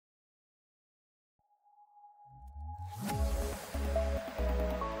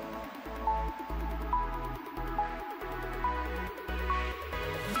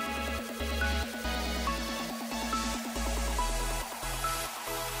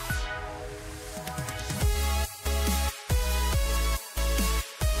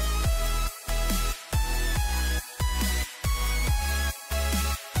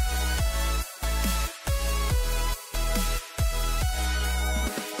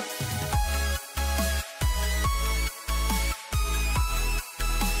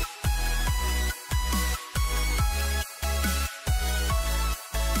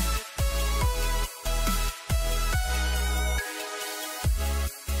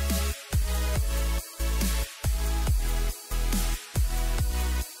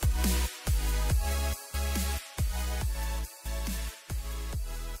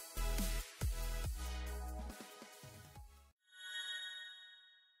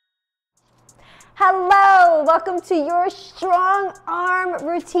Hello, welcome to your strong arm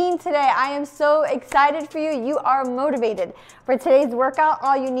routine today. I am so excited for you. You are motivated. For today's workout,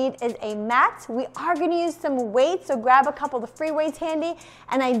 all you need is a mat. We are going to use some weights, so grab a couple of the free weights handy.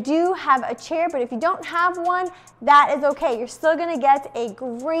 And I do have a chair, but if you don't have one, that is okay. You're still going to get a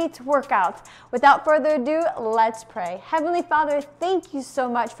great workout. Without further ado, let's pray. Heavenly Father, thank you so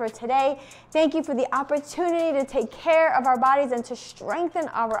much for today. Thank you for the opportunity to take care of our bodies and to strengthen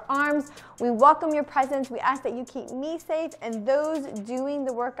our arms. We welcome your presence. We ask that you keep me safe and those doing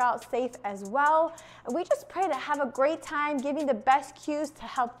the workout safe as well. And we just pray to have a great time giving the best cues to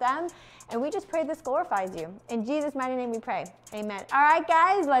help them. And we just pray this glorifies you. In Jesus' mighty name we pray. Amen. All right,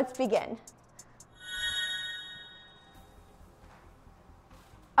 guys, let's begin.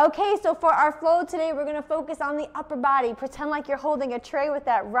 Okay, so for our flow today, we're going to focus on the upper body. Pretend like you're holding a tray with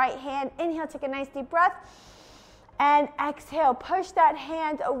that right hand. Inhale, take a nice deep breath. And exhale, push that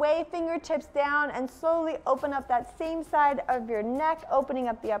hand away, fingertips down, and slowly open up that same side of your neck, opening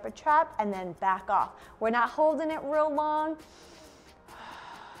up the upper trap, and then back off. We're not holding it real long.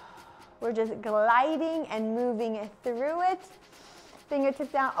 We're just gliding and moving through it.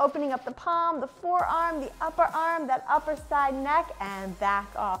 Fingertips down, opening up the palm, the forearm, the upper arm, that upper side neck, and back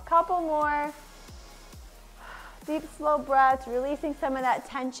off. Couple more. Deep, slow breaths, releasing some of that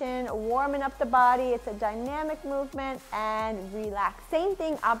tension, warming up the body. It's a dynamic movement, and relax. Same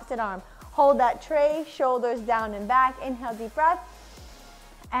thing, opposite arm. Hold that tray, shoulders down and back. Inhale, deep breath.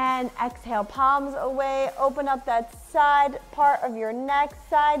 And exhale, palms away. Open up that side part of your neck,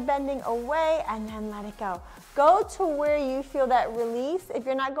 side bending away, and then let it go. Go to where you feel that release. If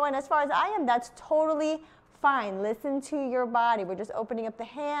you're not going as far as I am, that's totally fine. Listen to your body. We're just opening up the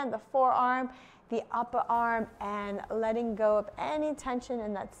hand, the forearm, the upper arm, and letting go of any tension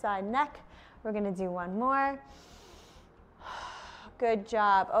in that side neck. We're gonna do one more. Good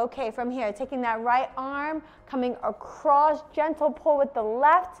job. Okay, from here, taking that right arm, coming across, gentle pull with the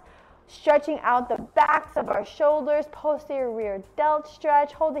left, stretching out the backs of our shoulders, posterior rear delt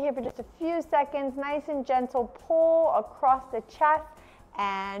stretch. Hold it here for just a few seconds. Nice and gentle pull across the chest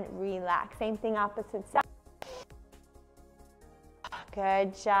and relax. Same thing, opposite side.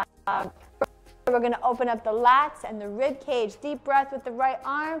 Good job. We're going to open up the lats and the rib cage. Deep breath with the right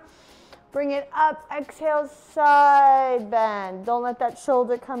arm. Bring it up. Exhale, side bend. Don't let that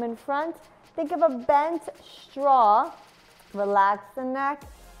shoulder come in front. Think of a bent straw. Relax the neck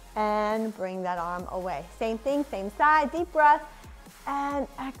and bring that arm away. Same thing, same side. Deep breath and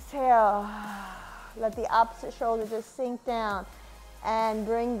exhale. Let the opposite shoulder just sink down and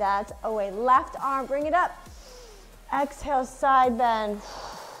bring that away. Left arm, bring it up. Exhale, side bend.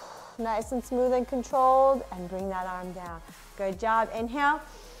 Nice and smooth and controlled, and bring that arm down. Good job. Inhale.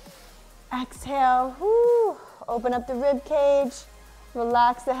 Exhale. Woo. Open up the rib cage.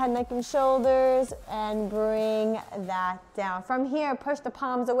 Relax the head, neck, and shoulders, and bring that down. From here, push the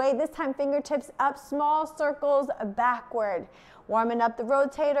palms away. This time, fingertips up, small circles backward. Warming up the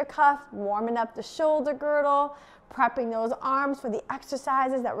rotator cuff, warming up the shoulder girdle, prepping those arms for the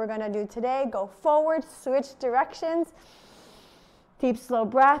exercises that we're going to do today. Go forward, switch directions. Deep, slow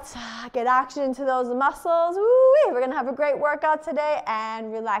breaths. Get oxygen to those muscles. Woo-wee. We're going to have a great workout today,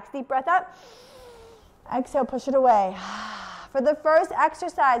 and relax. Deep breath up. Exhale, push it away. For the first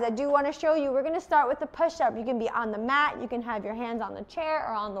exercise, I do want to show you, we're going to start with the push-up. You can be on the mat, you can have your hands on the chair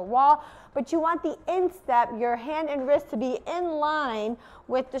or on the wall, but you want the instep, your hand and wrist, to be in line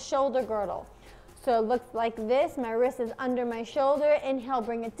with the shoulder girdle. So it looks like this. My wrist is under my shoulder. Inhale,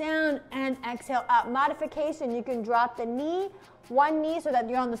 bring it down, and exhale up. Modification, you can drop the knee, one knee so that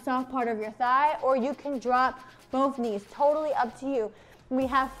you're on the soft part of your thigh, or you can drop both knees. Totally up to you. We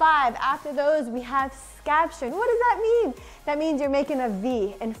have 5. After those, we have scaption. What does that mean? That means you're making a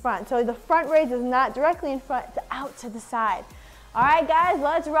V in front. So the front raise is not directly in front, it's out to the side. All right, guys,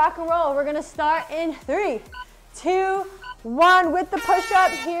 let's rock and roll. We're going to start in 3, 2, 1 with the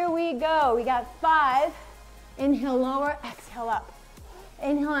push-up. Here we go. We got 5. Inhale, lower, exhale up.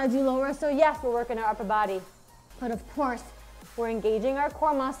 Inhale as you lower. So yes, we're working our upper body. But of course, we're engaging our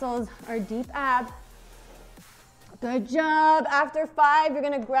core muscles, our deep abs. Good job. After 5, you're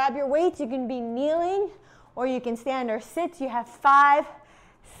going to grab your weights. You can be kneeling or you can stand or sit. You have 5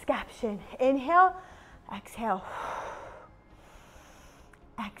 scaption. Inhale, exhale.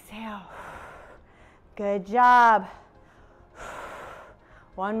 Exhale. Good job.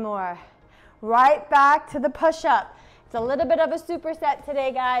 One more. Right back to the push-up. It's a little bit of a superset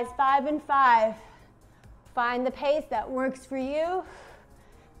today, guys. 5 and 5. Find the pace that works for you.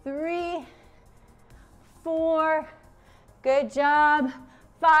 3, 4, good job.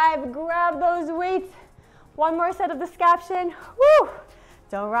 5, grab those weights. One more set of the scaption. Woo!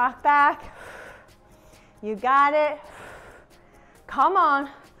 Don't rock back. You got it. Come on.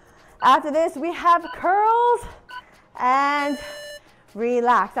 After this, we have curls and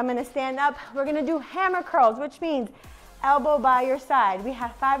relax. I'm gonna stand up. We're gonna do hammer curls, which means elbow by your side. We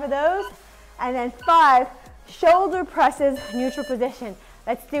have 5 of those, and then 5 shoulder presses, neutral position.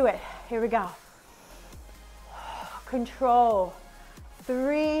 Let's do it. Here we go. Control.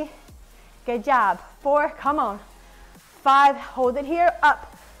 3, good job. 4, come on. 5, hold it here, up.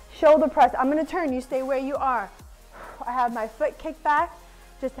 Shoulder press. I'm gonna turn, you stay where you are. I have my foot kicked back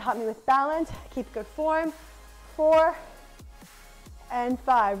just to help me with balance. Keep good form. 4 and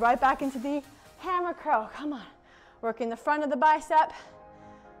 5. Right back into the hammer curl. Come on. Working the front of the bicep.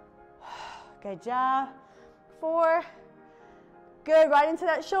 Good job. 4. Good. Right into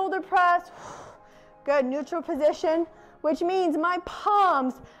that shoulder press. Good. Neutral position, which means my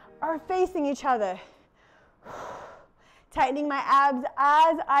palms are facing each other. Tightening my abs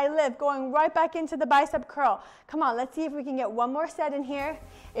as I lift, going right back into the bicep curl. Come on, let's see if we can get one more set in here.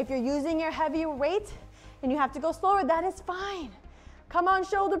 If you're using your heavy weight and you have to go slower, that is fine. Come on,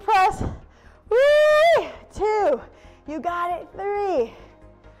 shoulder press. Woo! 2, you got it. 3,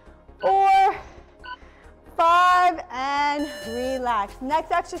 4, 5, and relax.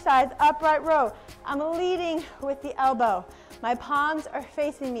 Next exercise, upright row. I'm leading with the elbow. My palms are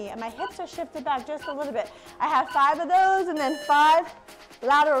facing me and my hips are shifted back just a little bit. I have 5 of those and then 5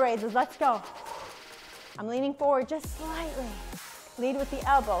 lateral raises. Let's go. I'm leaning forward just slightly. Lead with the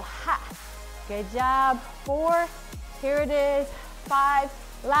elbow. Ha. Good job. 4. Here it is. 5.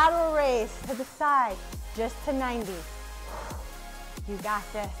 Lateral raise to the side. Just to 90. You got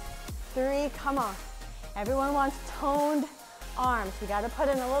this. 3. Come on. Everyone wants toned arms. We got to put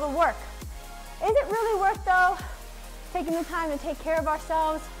in a little work. Is it really work though? Taking the time to take care of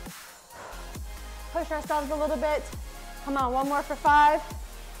ourselves. Push ourselves a little bit. Come on, one more for 5.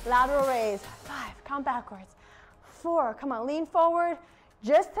 Lateral raise. 5, count backwards. 4, come on, lean forward,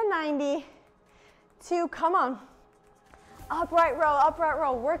 just to 90. 2, come on. Upright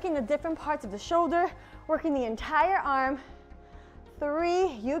row, working the different parts of the shoulder, working the entire arm. 3,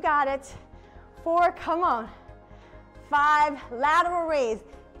 you got it. 4, come on. 5, lateral raise.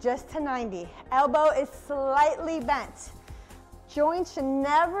 Just to 90. Elbow is slightly bent. Joints should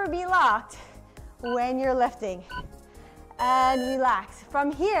never be locked when you're lifting. And relax.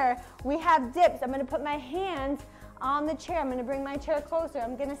 From here, we have dips. I'm gonna put my hands on the chair. I'm gonna bring my chair closer.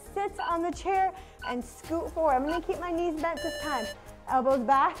 I'm gonna sit on the chair and scoot forward. I'm gonna keep my knees bent this time. Elbows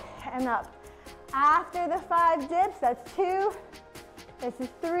back and up. After the 5 dips, that's 2. This is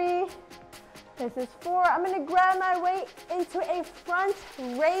 3. This is 4. I'm gonna grab my weight into a front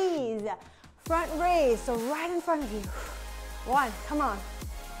raise. Front raise, so right in front of you. 1, come on.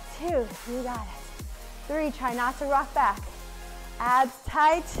 2, you got it. 3, try not to rock back. Abs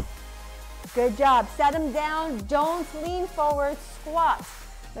tight. Good job. Set them down. Don't lean forward. Squat.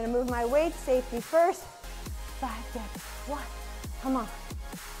 I'm gonna move my weight. Safety first. 5 dips. 1, come on.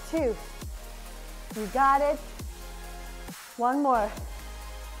 2, you got it. 1 more.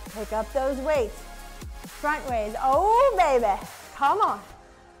 Pick up those weights. Front raise. Oh, baby. Come on.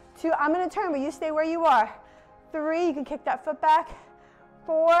 2, I'm going to turn, but you stay where you are. 3, you can kick that foot back.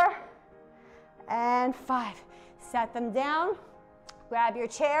 4, and 5. Set them down. Grab your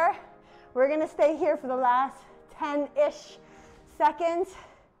chair. We're going to stay here for the last 10-ish seconds.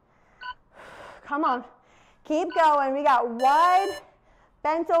 Come on. Keep going. We got wide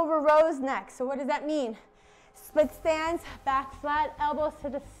bent over rows next. So what does that mean? Split stance, back flat, elbows to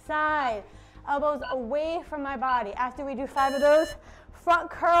the side, elbows away from my body. After we do 5 of those, front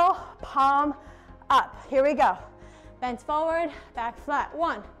curl, palm up. Here we go. Bend forward, back flat.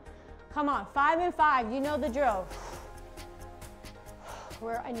 1, come on, 5 and 5, you know the drill.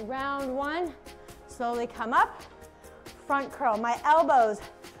 We're in round 1. Slowly come up, front curl. My elbows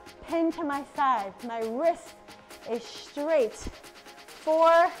pinned to my side. My wrist is straight.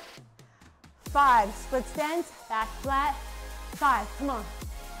 4, 5, split stance, back flat. 5, come on.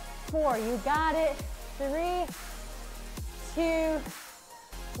 4, you got it. 3, 2,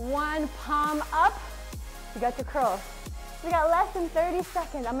 1, palm up. You got your curls. We got less than 30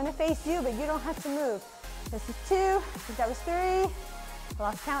 seconds. I'm gonna face you, but you don't have to move. This is 2, I think that was 3. I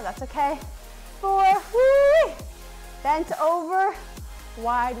lost count, that's okay. 4, whee! Bent over,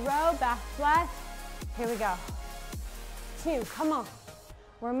 wide row, back flat. Here we go. 2, come on.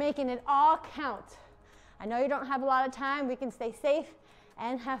 We're making it all count. I know you don't have a lot of time. We can stay safe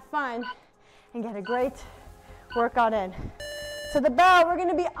and have fun and get a great workout in. To the bell, we're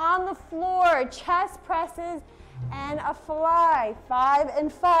gonna be on the floor, chest presses and a fly, 5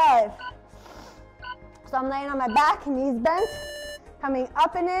 and 5. So I'm laying on my back, knees bent, coming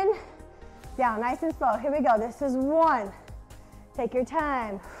up and in, Down, nice and slow. Here we go. This is 1. Take your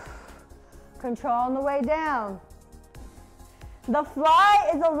time. Control on the way down. The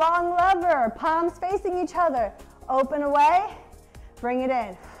fly is a long lever, palms facing each other. Open away, bring it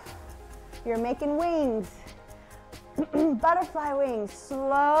in. You're making wings. Butterfly wings,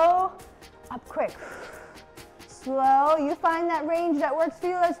 slow, up quick. Slow, you find that range that works for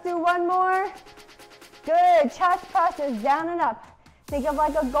you. Let's do one more. Good, chest presses, down and up. Think of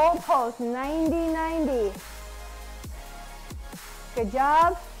like a goalpost, 90-90. Good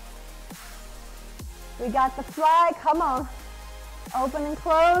job. We got the fly, come on. Open and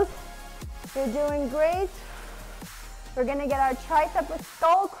close. You're doing great. We're gonna get our tricep with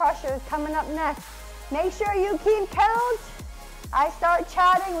skull crushers coming up next. Make sure you keep count. I start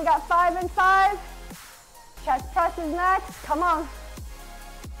chatting, we got 5 and 5. Chest presses next, come on.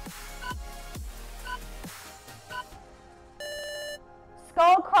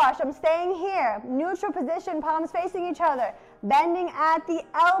 Skull crush, I'm staying here. Neutral position, palms facing each other. Bending at the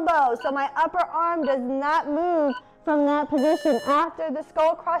elbow, so my upper arm does not move from that position. After the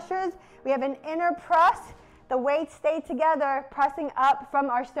skull crushers, we have an inner press. The weights stay together, pressing up from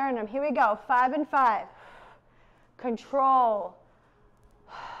our sternum. Here we go, 5 and 5. Control.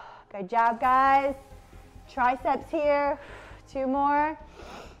 Good job, guys. Triceps here. 2 more.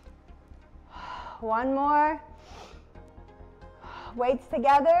 1 more. Weights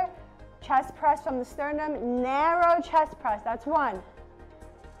together. Chest press from the sternum. Narrow chest press. That's 1.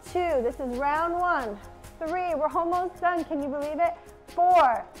 2. This is round 1. 3. We're almost done. Can you believe it?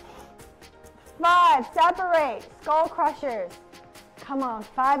 4. 5. Separate. Skull crushers. Come on.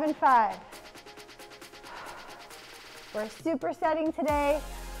 5 and 5. We're supersetting today.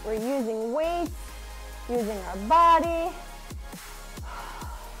 We're using weights, using our body,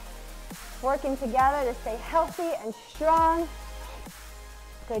 working together to stay healthy and strong.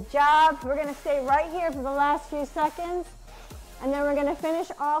 Good job. We're going to stay right here for the last few seconds, and then we're going to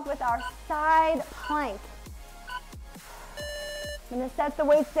finish off with our side plank. I'm going to set the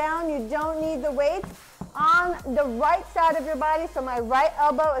weights down. You don't need the weights on the right side of your body, so my right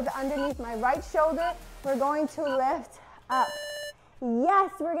elbow is underneath my right shoulder. We're going to lift up.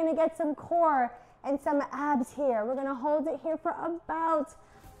 Yes, we're going to get some core and some abs here. We're going to hold it here for about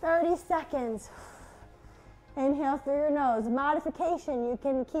 30 seconds. Inhale through your nose. Modification, you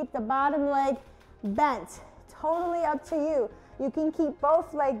can keep the bottom leg bent. Totally up to you. You can keep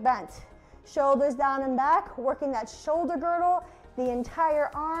both legs bent. Shoulders down and back, working that shoulder girdle, the entire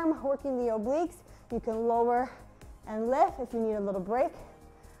arm, working the obliques. You can lower and lift if you need a little break.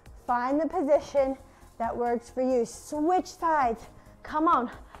 Find the position that works for you. Switch sides. Come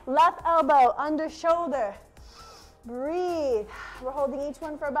on. Left elbow under shoulder. Breathe. We're holding each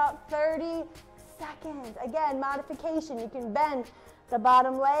one for about 30 seconds. Again, modification. You can bend the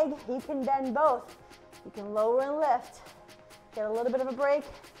bottom leg. You can bend both. You can lower and lift. Get a little bit of a break.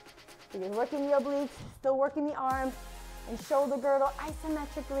 You're working the obliques, still working the arm and shoulder girdle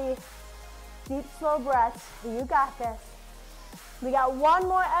isometrically. Deep, slow breaths. You got this. We got one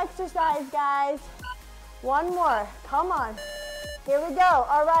more exercise, guys. One more. Come on. Here we go.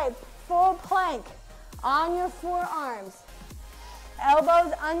 All right. Full plank on your forearms.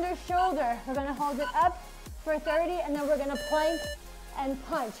 Elbows under shoulder. We're going to hold it up for 30, and then we're going to plank and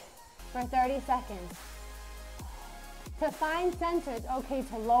punch for 30 seconds. To find center, it's okay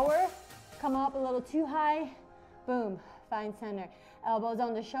to lower, come up a little too high, boom, find center. Elbows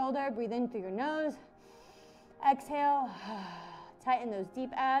on the shoulder, breathe in through your nose. Exhale, tighten those deep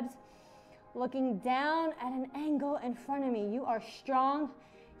abs. Looking down at an angle in front of me. You are strong.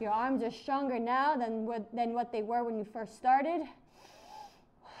 Your arms are stronger now than what they were when you first started.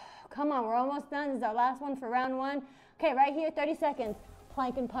 Come on, we're almost done. This is our last one for round 1. Okay, right here, 30 seconds.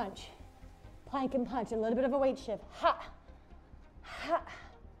 Plank and punch. Plank and punch. A little bit of a weight shift. Ha! Ha!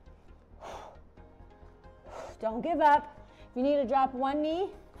 Don't give up. If you need to drop one knee,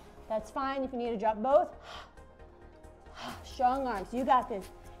 that's fine. If you need to drop both, strong arms. You got this.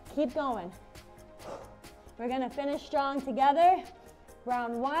 Keep going. We're going to finish strong together.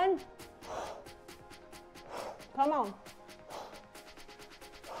 Round 1. Come on.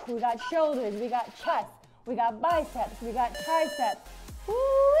 We got shoulders, we got chest, we got biceps, we got triceps.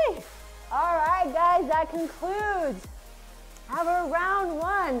 Woo-wee. All right, guys, that concludes our round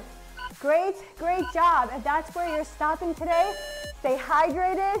 1. Great, great job. If that's where you're stopping today, stay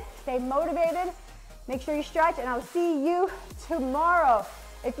hydrated, stay motivated. Make sure you stretch, and I'll see you tomorrow.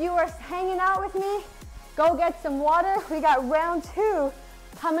 If you are hanging out with me, go get some water. We got round 2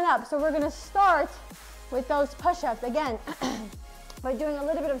 coming up. So we're going to start with those push-ups. Again, we're doing a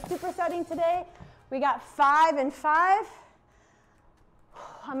little bit of supersetting today. We got 5 and 5.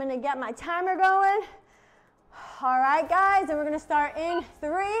 I'm gonna get my timer going. All right, guys, and we're gonna start in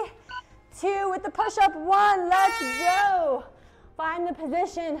 3, 2, with the push-up, 1, let's go. Find the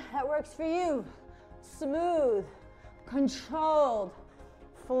position that works for you. Smooth, controlled,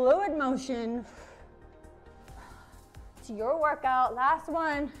 fluid motion. It's your workout. Last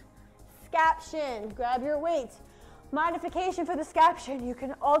one, scaption. Grab your weight. Modification for the scaption, you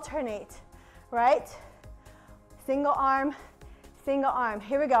can alternate, right? Single arm, single arm.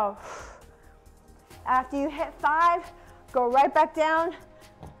 Here we go. After you hit 5, go right back down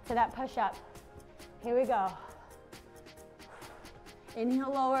to that push-up. Here we go.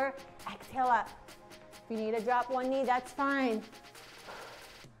 Inhale lower, exhale up. If you need to drop one knee, that's fine.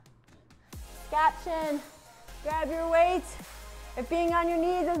 Scaption, grab your weight. If being on your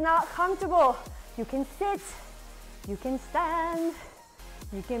knees is not comfortable, you can sit, you can stand,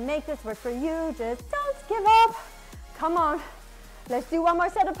 you can make this work for you. Just don't give up. Come on, let's do one more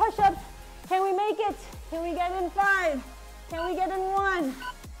set of push-ups. Can we make it? Can we get in 5? Can we get in 1?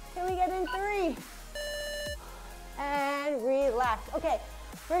 Can we get in 3? And relax. Okay,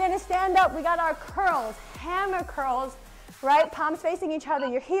 we're gonna stand up. We got our curls, hammer curls, right? Palms facing each other.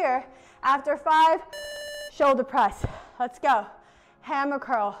 You're here. After 5, shoulder press. Let's go. Hammer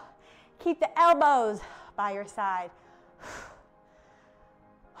curl. Keep the elbows by your side.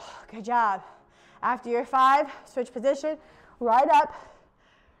 Good job. After your 5, switch position, right up,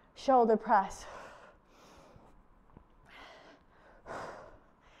 shoulder press.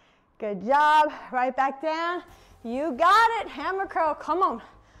 Good job. Right back down. You got it. Hammer curl. Come on.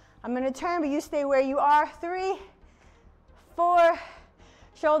 I'm going to turn, but you stay where you are. 3, 4,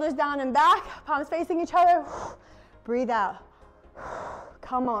 shoulders down and back, palms facing each other. Breathe out.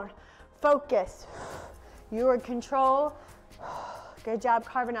 Come on. Focus. You're in control. Good job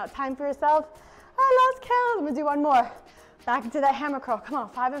carving out time for yourself. I lost count. I'm going to do one more. Back into that hammer curl. Come on,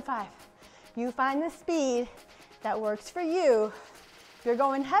 5 and 5. You find the speed that works for you. If you're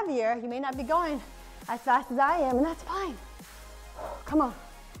going heavier, you may not be going as fast as I am, and that's fine. Come on.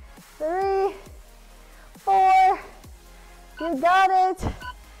 3, 4. You got it.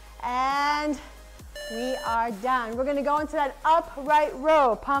 And we are done. We're going to go into that upright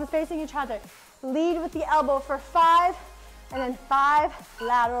row, palms facing each other. Lead with the elbow for 5, and then 5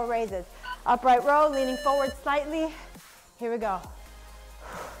 lateral raises. Upright row, leaning forward slightly. Here we go.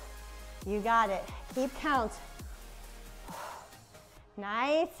 You got it. Keep count.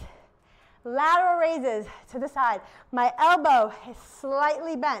 Nice. Lateral raises to the side. My elbow is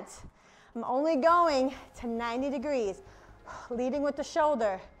slightly bent. I'm only going to 90 degrees. Leading with the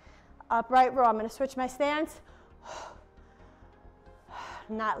shoulder. Upright row. I'm going to switch my stance.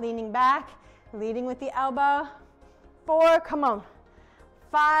 Not leaning back. Leading with the elbow. 4, come on.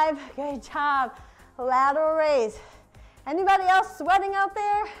 5, good job. Lateral raise. Anybody else sweating out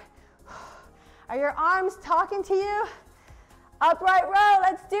there? Are your arms talking to you? Upright row,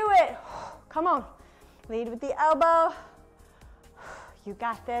 let's do it. Come on. Lead with the elbow. You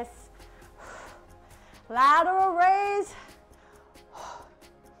got this. Lateral raise.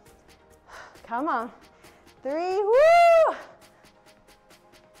 Come on. 3, woo!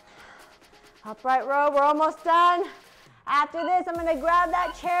 Upright row, we're almost done. After this, I'm gonna grab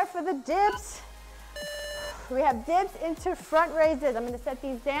that chair for the dips. We have dips into front raises. I'm gonna set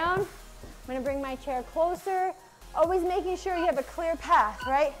these down. I'm gonna bring my chair closer. Always making sure you have a clear path,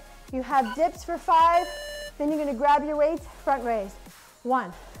 right? You have dips for 5, then you're gonna grab your weights, front raise.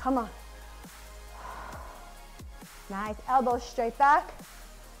 1, come on. Nice, elbows straight back.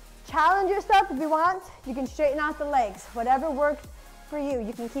 Challenge yourself if you want. You can straighten out the legs, whatever works for you.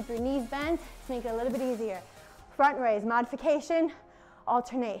 You can keep your knees bent to make it a little bit easier. Front raise, modification,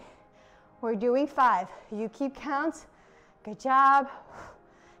 alternate. We're doing 5. You keep count. Good job.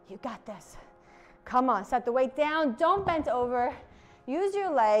 You got this. Come on, set the weight down. Don't bend over. Use your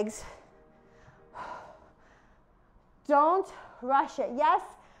legs. Don't rush it. Yes,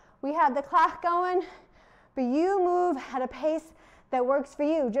 we have the clock going, but you move at a pace that works for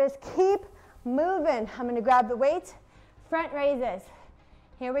you. Just keep moving. I'm going to grab the weight. Front raises.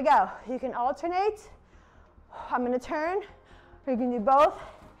 Here we go. You can alternate. I'm going to turn. Or you can do both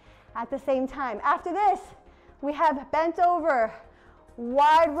at the same time. After this, we have bent over,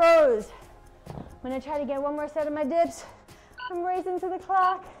 wide rows. I'm going to try to get one more set of my dips. I'm racing to the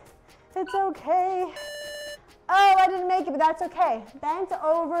clock. It's okay. Oh, I didn't make it, but that's okay. Bent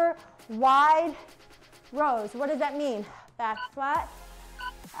over, wide rows. What does that mean? Back flat,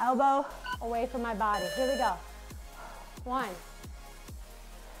 elbow away from my body. Here we go. 1,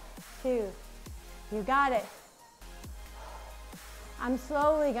 2, you got it. I'm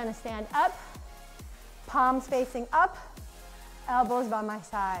slowly gonna stand up, palms facing up. Elbows by my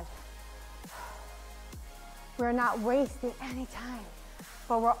side. We're not wasting any time,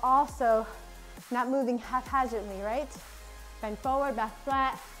 but we're also not moving haphazardly, right? Bend forward, back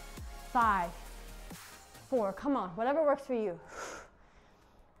flat. 5, 4, come on, whatever works for you.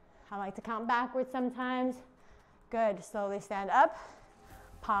 I like to count backwards sometimes. Good, slowly stand up,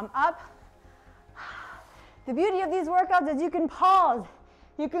 palm up. The beauty of these workouts is you can pause,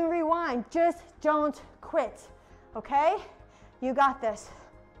 you can rewind, just don't quit, okay? You got this.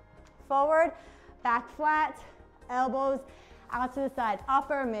 Forward, back flat, elbows out to the side,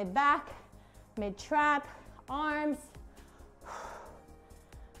 upper, mid back, mid trap, arms.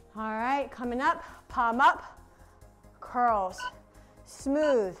 All right, coming up, palm up, curls,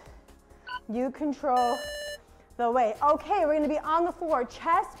 smooth. You control the weight. Okay, we're gonna be on the floor,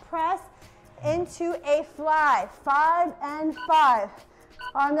 chest press into a fly, 5 and 5.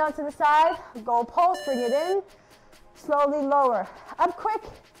 Arms out to the side, goal pulse, bring it in, slowly lower. Up quick,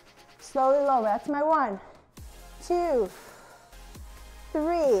 slowly lower. That's my 1, 2,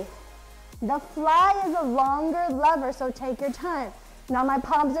 3. The fly is a longer lever, so take your time. Now my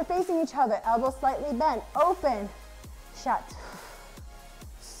palms are facing each other, elbows slightly bent, open, shut.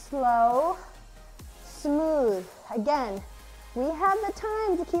 Slow, smooth. Again, we have the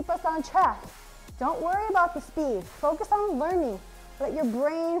time to keep us on track. Don't worry about the speed. Focus on learning. Let your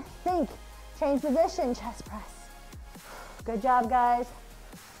brain think. Change position, chest press. Good job, guys.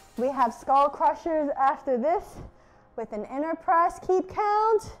 We have skull crushers after this with an inner press. Keep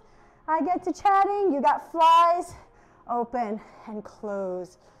count. I get to chatting. You got flies. Open and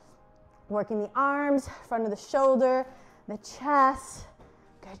close. Working the arms, front of the shoulder, the chest.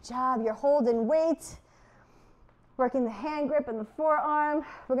 Good job. You're holding weight. Working the hand grip and the forearm.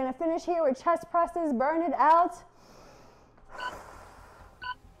 We're going to finish here with chest presses. Burn it out.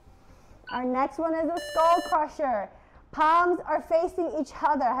 Our next one is a skull crusher. Palms are facing each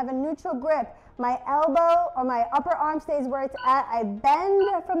other. I have a neutral grip. My elbow or my upper arm stays where it's at. I bend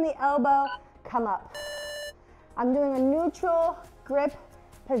from the elbow, come up. I'm doing a neutral grip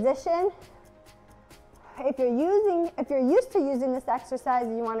position. If you're used to using this exercise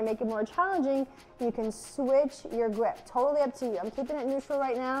and you want to make it more challenging, you can switch your grip. Totally up to you. I'm keeping it neutral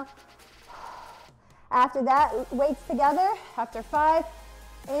right now. After that, weights together. After 5,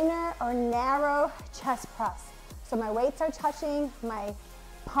 inner or narrow chest press. So my weights are touching, my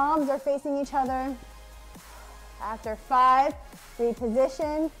palms are facing each other. After 5,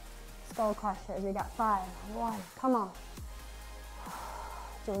 reposition, skull crushers. We got 5, 1, come on.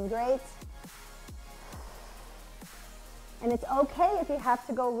 Doing great. And it's okay if you have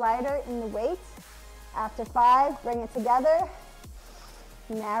to go lighter in the weights. After 5, bring it together.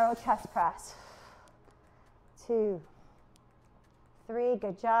 Narrow chest press. 2, 3,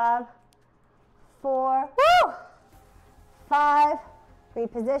 good job. 4, woo! 5,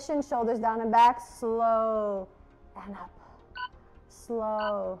 reposition, shoulders down and back, slow and up.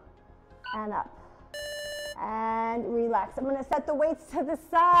 Slow and up. And relax. I'm gonna set the weights to the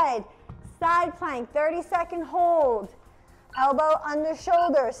side. Side plank, 30-second hold. Elbow under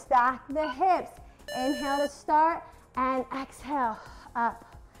shoulder, stack the hips. Inhale to start and exhale, up.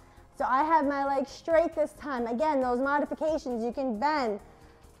 So I have my legs straight this time. Again, those modifications, you can bend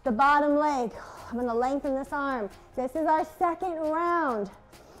the bottom leg. I'm gonna lengthen this arm. This is our second round.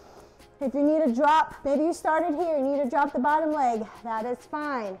 If you need a drop, maybe you started here, you need to drop the bottom leg, that is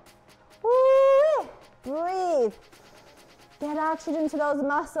fine. Woo! Breathe. Get oxygen to those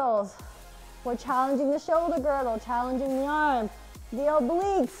muscles. We're challenging the shoulder girdle, challenging the arm, the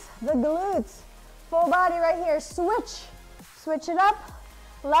obliques, the glutes. Full body right here, switch. Switch it up.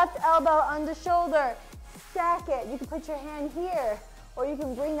 Left elbow under shoulder, stack it. You can put your hand here, or you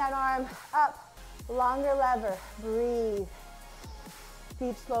can bring that arm up. Longer lever, breathe.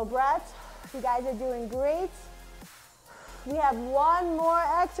 Deep, slow breaths. You guys are doing great. We have one more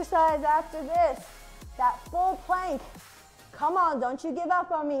exercise after this. That full plank. Come on, don't you give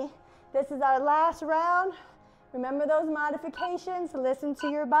up on me. This is our last round. Remember those modifications. Listen to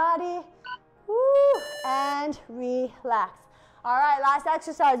your body. Woo, and relax. All right, last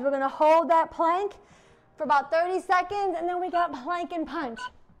exercise. We're gonna hold that plank for about 30 seconds, and then we got plank and punch.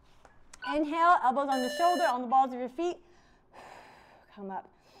 Inhale, elbows on the shoulder, on the balls of your feet. Come up.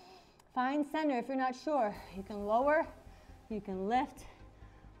 Find center if you're not sure. You can lower, you can lift.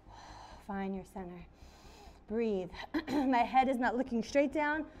 Find your center. Breathe. My head is not looking straight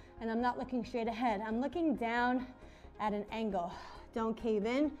down, and I'm not looking straight ahead. I'm looking down at an angle. Don't cave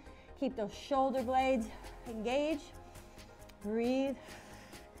in. Keep those shoulder blades engaged. Breathe.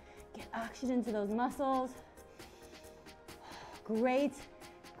 Get oxygen to those muscles. Great,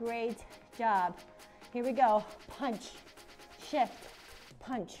 great job. Here we go. Punch, shift,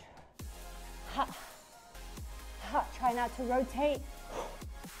 punch. Ha, ha. Try not to rotate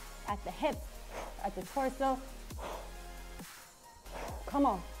at the hips, at the torso. Come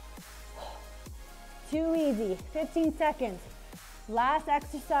on. Too easy, 15 seconds. Last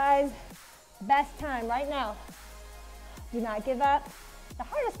exercise, best time right now. Do not give up. The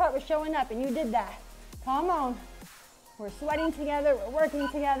hardest part was showing up, and you did that. Come on. We're sweating together, we're working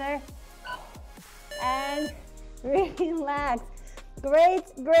together. And relax. Great,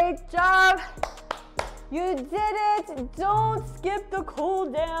 great job. You did it. Don't skip the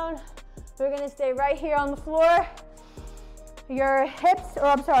cool down. We're gonna stay right here on the floor. Your hips, or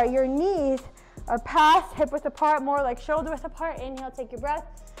I'm sorry, your knees are past hip width apart, more like shoulder width apart. Inhale, take your breath.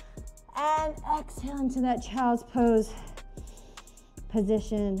 And exhale into that child's pose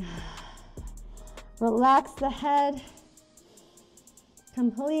position. Relax the head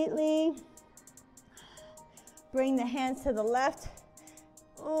completely. Bring the hands to the left.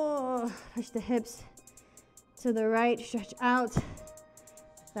 Oh, push the hips to the right, stretch out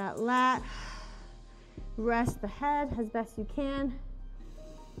that lat. Rest the head as best you can.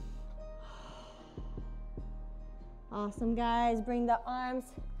 Awesome, guys. Bring the arms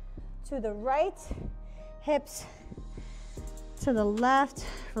to the right, hips to the left.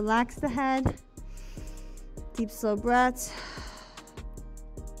 Relax the head. Deep, slow breaths.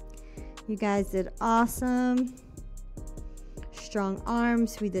 You guys did awesome. Strong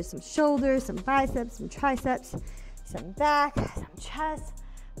arms. We did some shoulders, some biceps, some triceps, some back, some chest.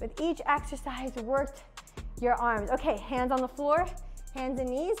 With each exercise, worked your arms. Okay, hands on the floor, hands and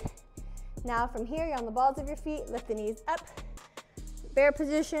knees. Now from here, you're on the balls of your feet. Lift the knees up. Bear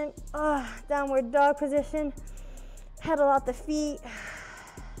position, downward dog position. Pedal out the feet.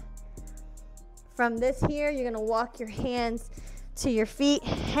 From this here, you're gonna walk your hands to your feet.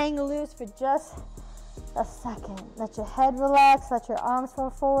 Hang loose for just a second. Let your head relax, let your arms fall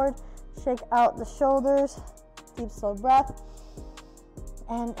forward. Shake out the shoulders. Deep, slow breath.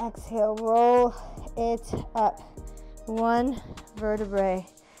 And exhale, roll it up. One vertebrae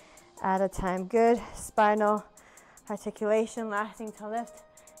at a time. Good. Spinal articulation. Last thing to lift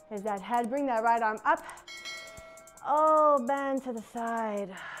is that head. Bring that right arm up. Oh, bend to the side.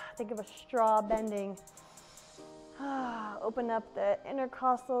 Think of a straw bending. Open up the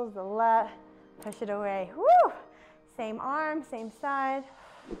intercostals, the lat. Push it away. Woo! Same arm, same side.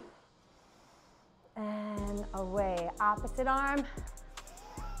 And away. Opposite arm.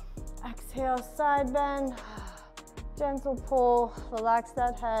 Exhale, side bend. Gentle pull. Relax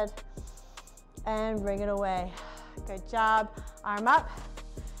that head. And bring it away. Good job. Arm up.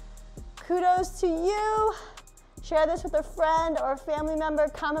 Kudos to you. Share this with a friend or a family member.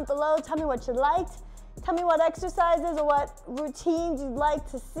 Comment below. Tell me what you liked. Tell me what exercises or what routines you'd like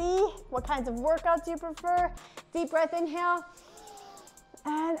to see. What kinds of workouts you prefer. Deep breath, inhale.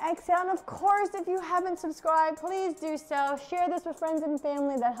 And exhale. And of course, if you haven't subscribed, please do so. Share this with friends and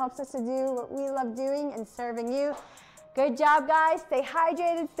family. That helps us to do what we love doing and serving you. Good job, guys. Stay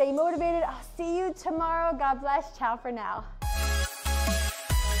hydrated, stay motivated. I'll see you tomorrow. God bless. Ciao for now.